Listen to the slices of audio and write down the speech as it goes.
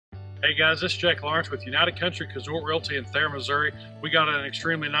Hey guys, this is Jake Lawrence with United Country Resort Realty in Thayer, Missouri. We got an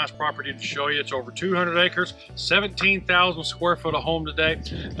extremely nice property to show you. It's over 200 acres, 17,000 square foot of home today.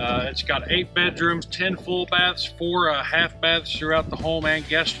 It's got 8 bedrooms, 10 full baths, 4 half baths throughout the home and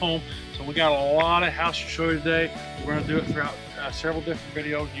guest home. So we got a lot of house to show you today. We're going to do it throughout several different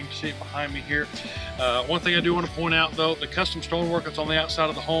videos. You can see it behind me here. One thing I do want to point out though, the custom stonework that's on the outside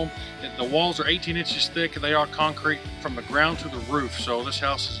of the home, the walls are 18 inches thick and they are concrete from the ground to the roof. So this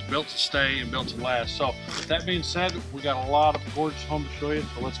house is built to stay and built to last. So that being said, we got a lot of gorgeous home to show you,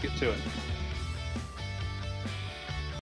 so let's get to it.